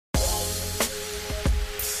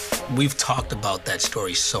we've talked about that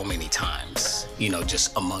story so many times, you know,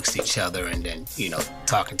 just amongst each other and then, you know,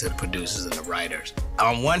 talking to the producers and the writers.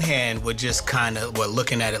 On one hand, we're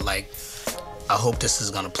looking at it like, I hope this is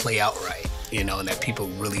gonna play out right, you know, and that people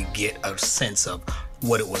really get a sense of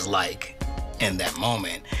what it was like in that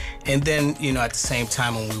moment. And then, you know, at the same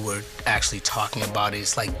time when we were actually talking about it,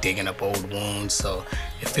 it's like digging up old wounds, so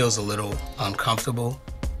it feels a little uncomfortable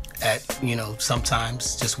you know,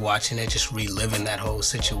 sometimes just watching it, just reliving that whole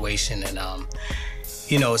situation. And,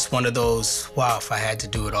 you know, it's one of those, wow, if I had to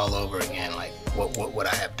do it all over again, like, what would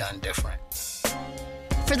I have done different?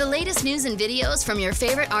 For the latest news and videos from your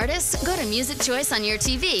favorite artists, go to Music Choice on your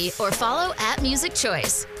TV or follow @Music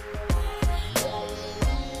Choice.